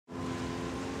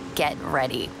Get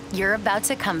ready. You're about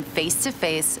to come face to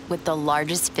face with the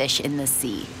largest fish in the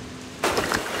sea.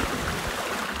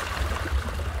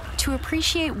 To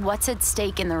appreciate what's at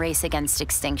stake in the race against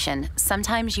extinction,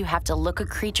 sometimes you have to look a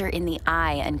creature in the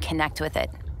eye and connect with it.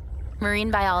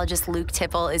 Marine biologist Luke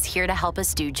Tipple is here to help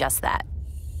us do just that.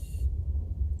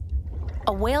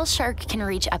 A whale shark can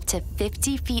reach up to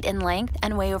 50 feet in length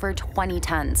and weigh over 20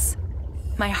 tons.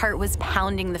 My heart was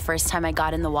pounding the first time I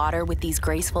got in the water with these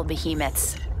graceful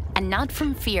behemoths, and not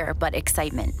from fear, but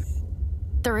excitement.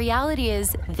 The reality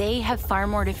is, they have far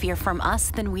more to fear from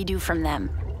us than we do from them.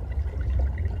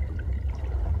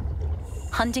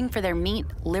 Hunting for their meat,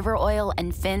 liver oil,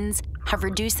 and fins have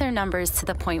reduced their numbers to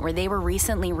the point where they were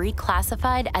recently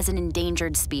reclassified as an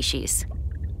endangered species.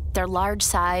 Their large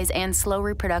size and slow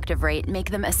reproductive rate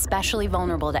make them especially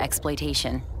vulnerable to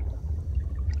exploitation.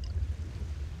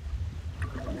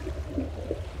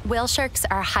 Whale sharks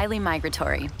are highly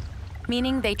migratory,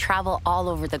 meaning they travel all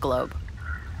over the globe.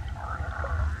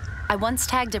 I once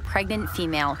tagged a pregnant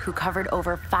female who covered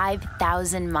over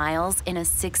 5,000 miles in a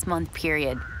 6-month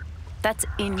period. That's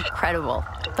incredible,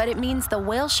 but it means the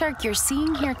whale shark you're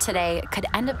seeing here today could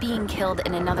end up being killed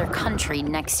in another country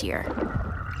next year.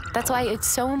 That's why it's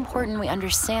so important we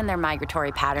understand their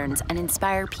migratory patterns and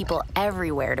inspire people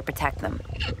everywhere to protect them.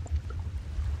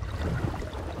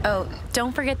 Oh,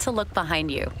 don't forget to look behind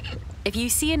you. If you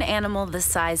see an animal the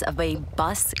size of a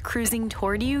bus cruising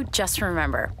toward you, just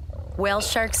remember, whale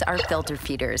sharks are filter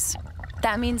feeders.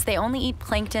 That means they only eat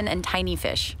plankton and tiny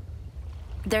fish.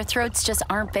 Their throats just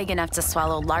aren't big enough to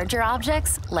swallow larger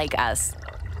objects like us.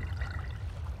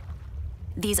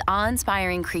 These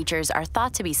awe-inspiring creatures are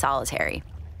thought to be solitary,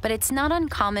 but it's not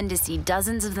uncommon to see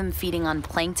dozens of them feeding on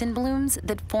plankton blooms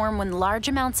that form when large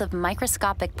amounts of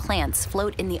microscopic plants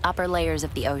float in the upper layers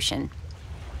of the ocean.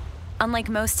 Unlike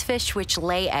most fish which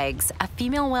lay eggs, a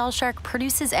female whale shark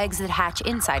produces eggs that hatch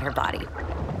inside her body.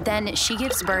 Then she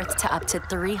gives birth to up to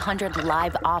 300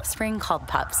 live offspring called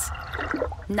pups.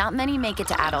 Not many make it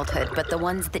to adulthood, but the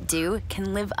ones that do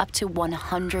can live up to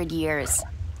 100 years.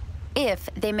 If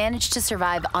they manage to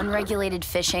survive unregulated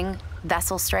fishing,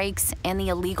 vessel strikes, and the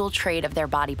illegal trade of their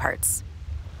body parts.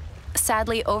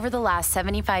 Sadly, over the last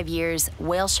 75 years,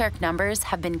 whale shark numbers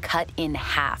have been cut in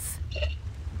half.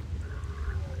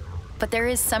 But there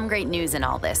is some great news in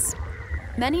all this.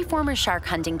 Many former shark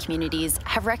hunting communities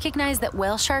have recognized that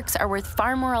whale sharks are worth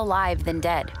far more alive than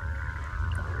dead.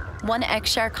 One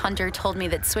ex-shark hunter told me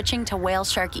that switching to whale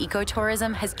shark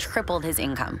ecotourism has tripled his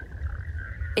income.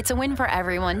 It's a win for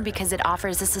everyone because it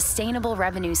offers a sustainable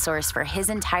revenue source for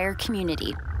his entire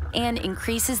community and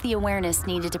increases the awareness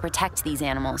needed to protect these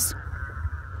animals.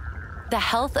 The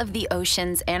health of the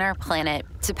oceans and our planet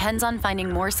depends on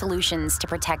finding more solutions to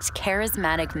protect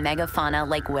charismatic megafauna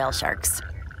like whale sharks.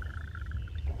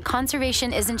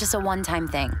 Conservation isn't just a one-time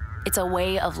thing, it's a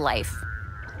way of life.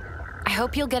 I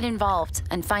hope you'll get involved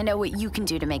and find out what you can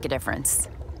do to make a difference.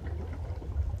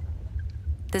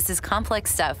 This is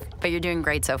complex stuff, but you're doing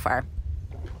great so far.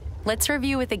 Let's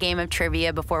review with a game of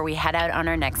trivia before we head out on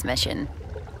our next mission.